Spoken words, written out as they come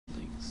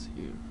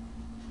here,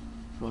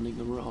 running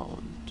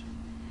around,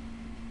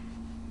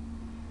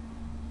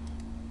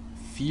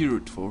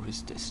 feared for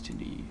his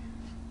destiny.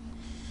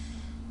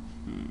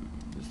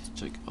 Let's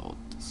check out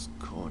this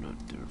corner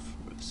there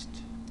first.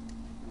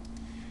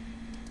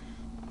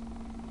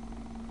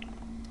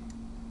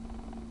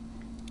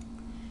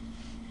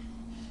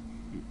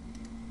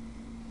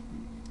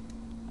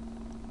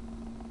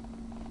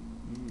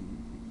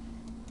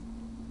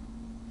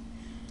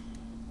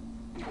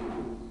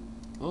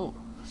 Oh,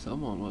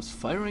 someone was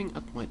firing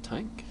at my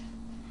tank.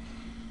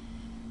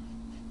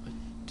 I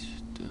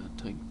did the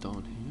tank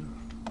down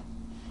here.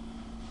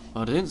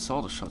 I didn't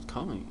saw the shot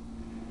coming.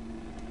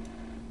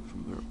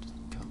 From where did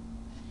it come?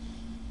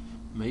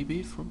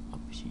 Maybe from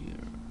up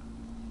here.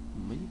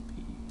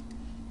 Maybe.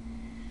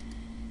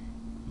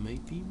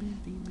 Maybe.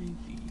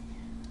 Maybe.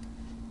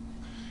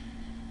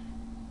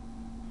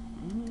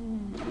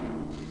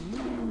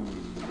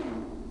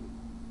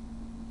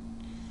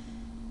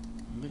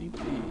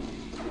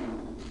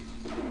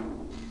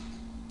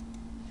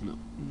 No,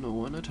 no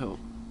one at home.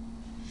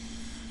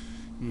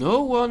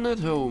 No one at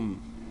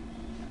home.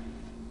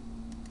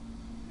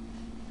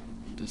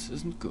 This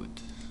isn't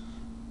good.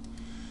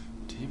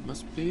 He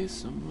must be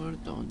somewhere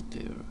down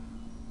there.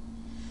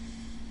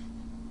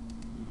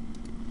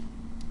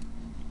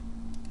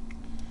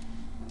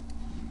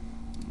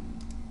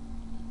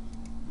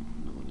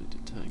 No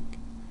little tank.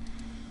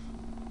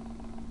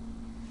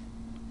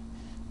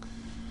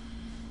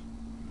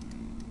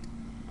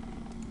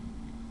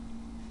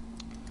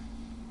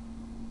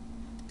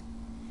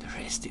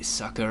 There is this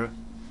sucker.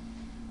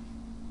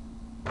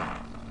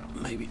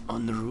 Maybe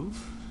on the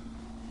roof?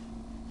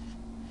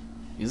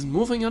 He isn't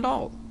moving at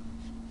all.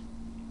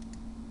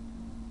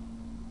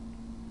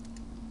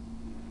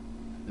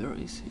 Where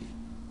is he?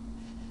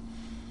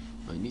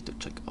 I need to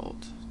check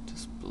out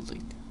this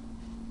building.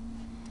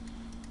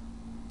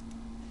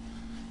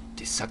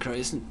 This sucker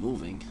isn't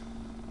moving.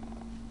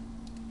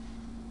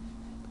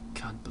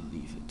 Can't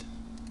believe it.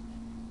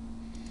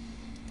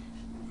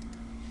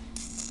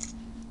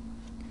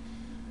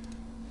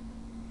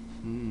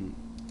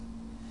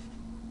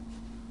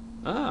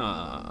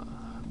 Ah,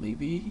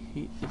 maybe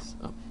he is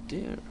up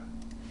there.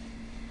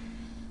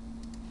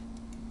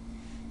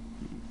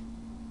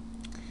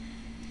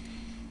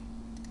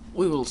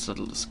 We will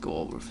settle the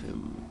score with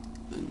him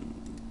in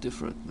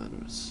different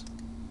manners.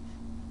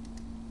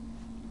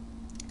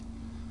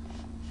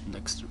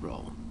 Next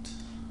round.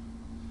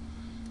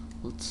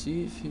 Let's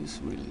see if he's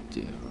really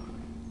there.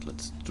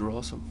 Let's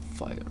draw some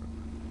fire.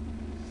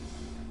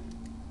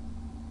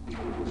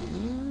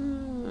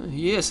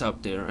 He is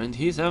up there and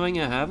he's having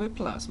a heavy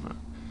plasma.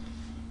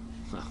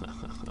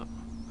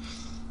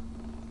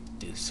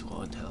 This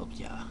won't help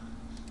ya.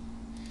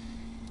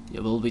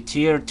 You will be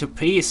teared to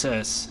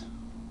pieces.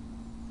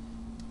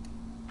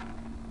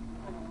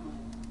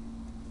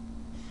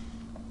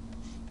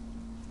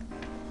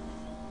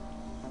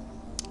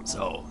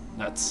 So,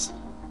 that's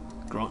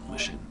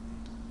Groundmission.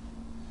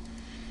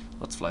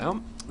 Let's fly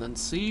on and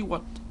see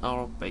what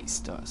our base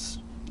does.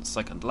 The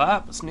second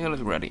lab is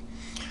nearly ready.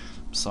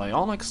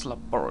 Psionics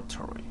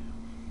laboratory.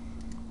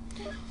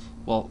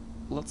 Well,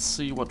 let's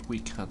see what we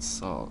can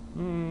sell.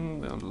 We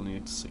only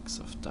need 6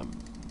 of them.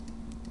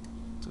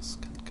 This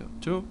can go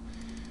too.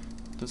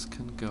 This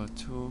can go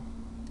too.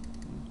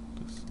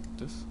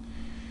 This.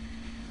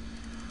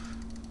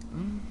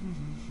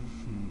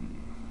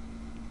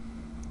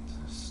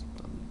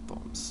 Stun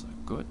bombs are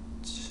good.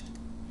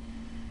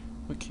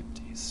 We keep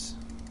these.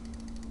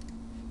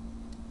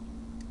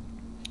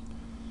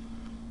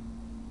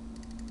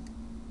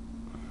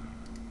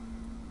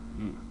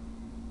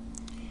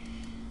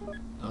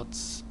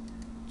 That's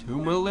 2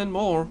 million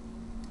more.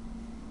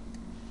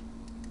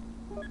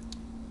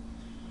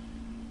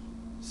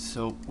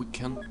 So we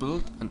can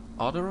build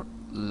another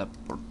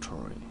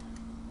laboratory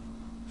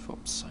for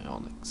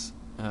psionics,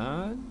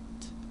 and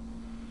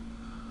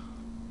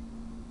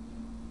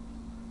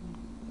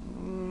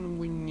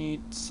we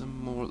need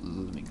some more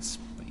living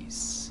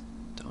space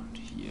down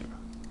here.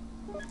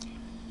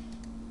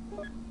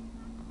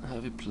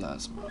 Heavy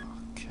plasma,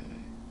 okay.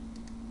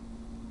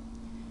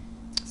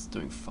 It's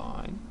doing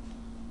fine.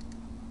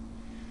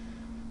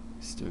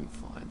 It's doing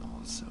fine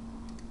also.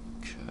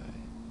 Okay.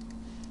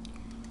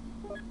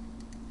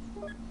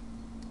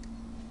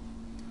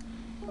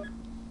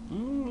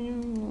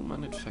 We'll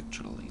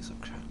manufacture laser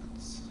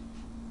cannons.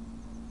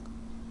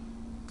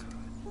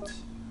 Good.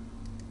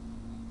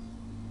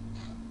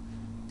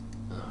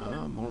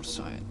 More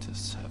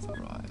scientists have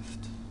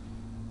arrived.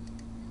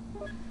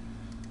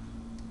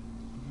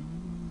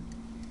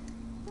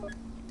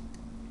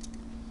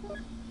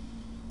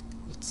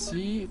 Let's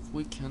see if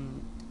we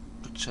can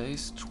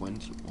purchase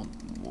 21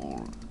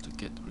 more to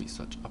get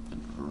research up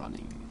and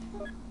running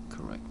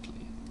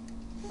correctly.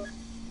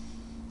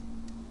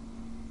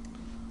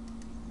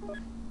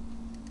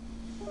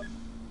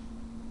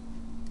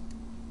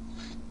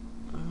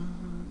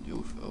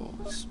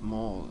 UFO,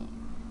 small.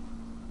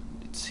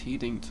 It's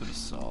heading to the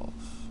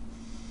south.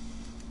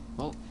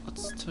 Well,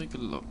 let's take a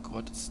look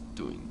what it's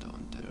doing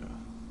down there.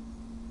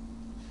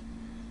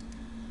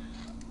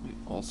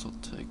 also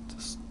take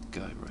the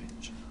Sky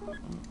Ranger.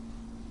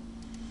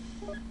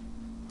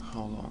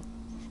 How long?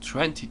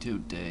 22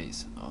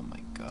 days. Oh my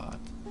god.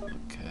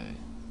 Okay.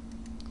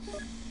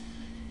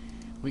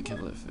 We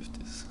can live with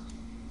this.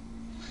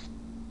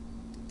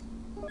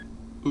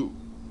 Ooh.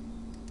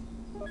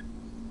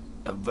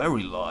 A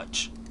very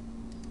large.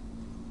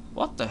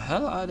 What the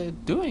hell are they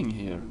doing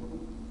here?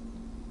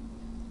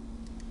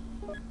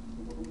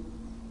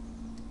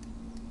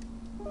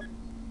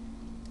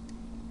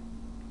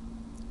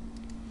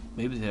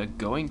 Maybe they're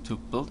going to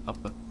build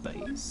up a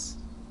base?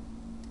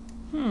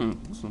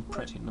 This is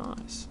pretty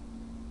nice.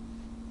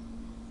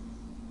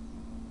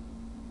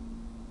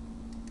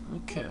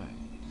 Okay.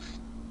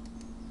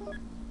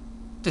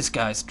 This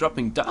guy's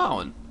dropping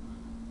down.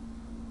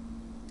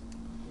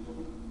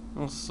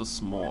 This is a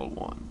small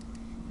one.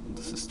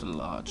 This is the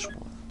large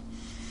one.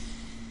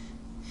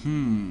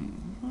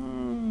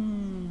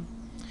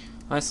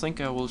 I think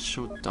I will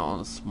shoot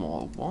down a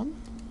small one.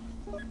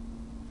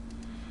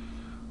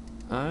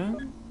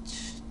 And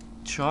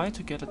try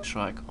to get a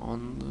track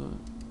on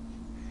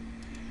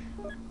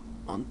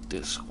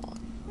this one.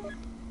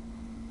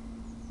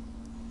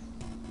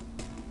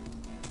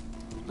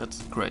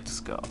 That's a great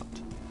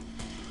scout.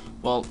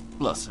 Well,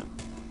 bless him.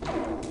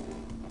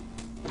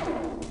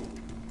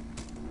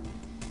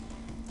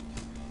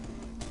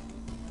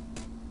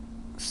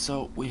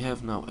 So we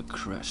have now a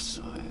crash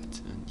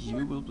site, and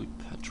you will be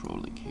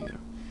patrolling here.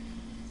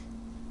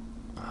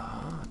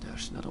 Ah,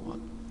 there's another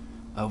one.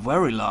 A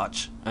very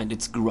large, and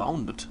it's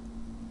grounded.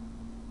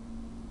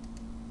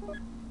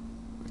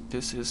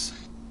 This is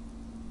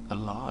a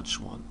large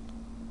one.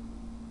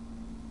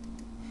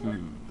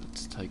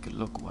 Let's take a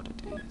look what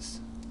it is.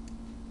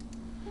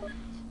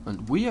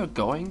 And we are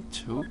going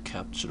to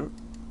capture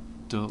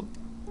the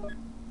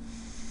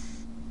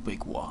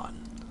big one.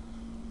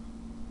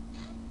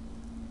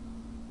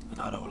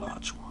 Another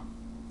large one.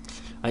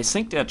 I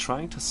think they're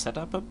trying to set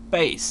up a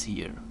base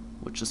here,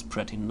 which is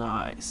pretty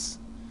nice.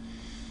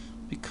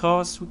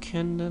 Because we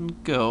can then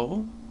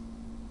go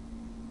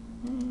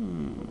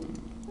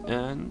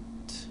and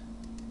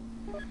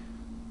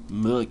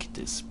milk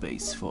this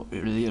base for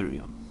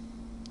Illyrium.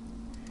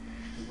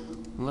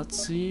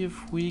 Let's see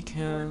if we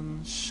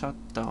can shut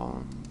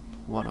down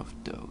one of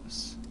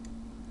those.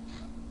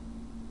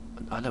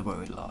 Another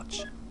very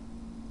large.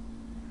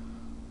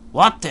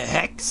 What the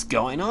heck's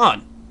going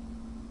on?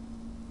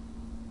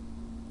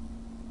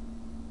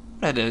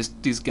 What are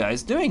these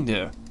guys doing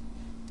there?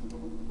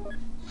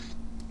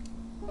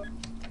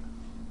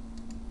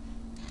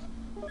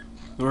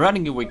 We're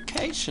running a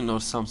vacation or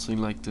something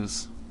like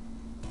this.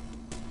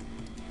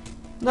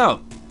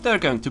 No, they're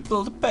going to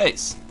build a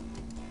base.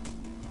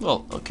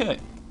 Well, okay.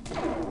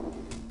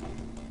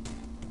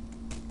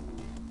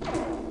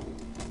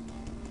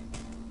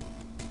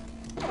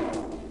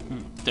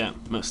 Damn,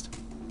 missed.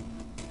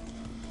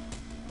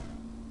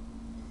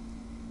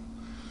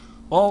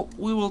 Well,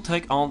 we will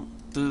take on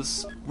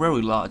this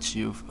very large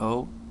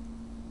UFO.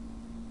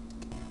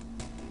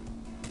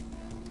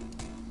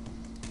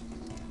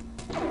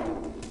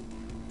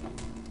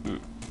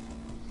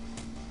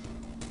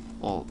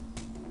 Well,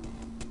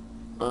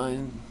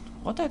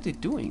 what are they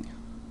doing?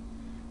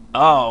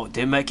 Oh,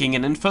 they're making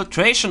an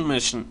infiltration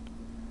mission.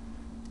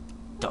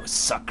 Those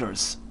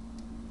suckers.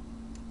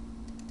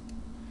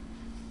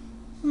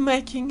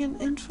 Making an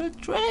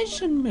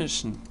infiltration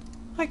mission.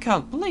 I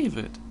can't believe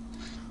it.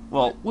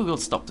 Well, we will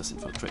stop this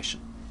infiltration.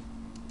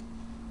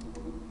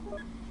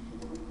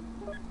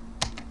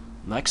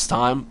 Next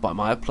time by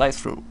my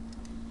playthrough.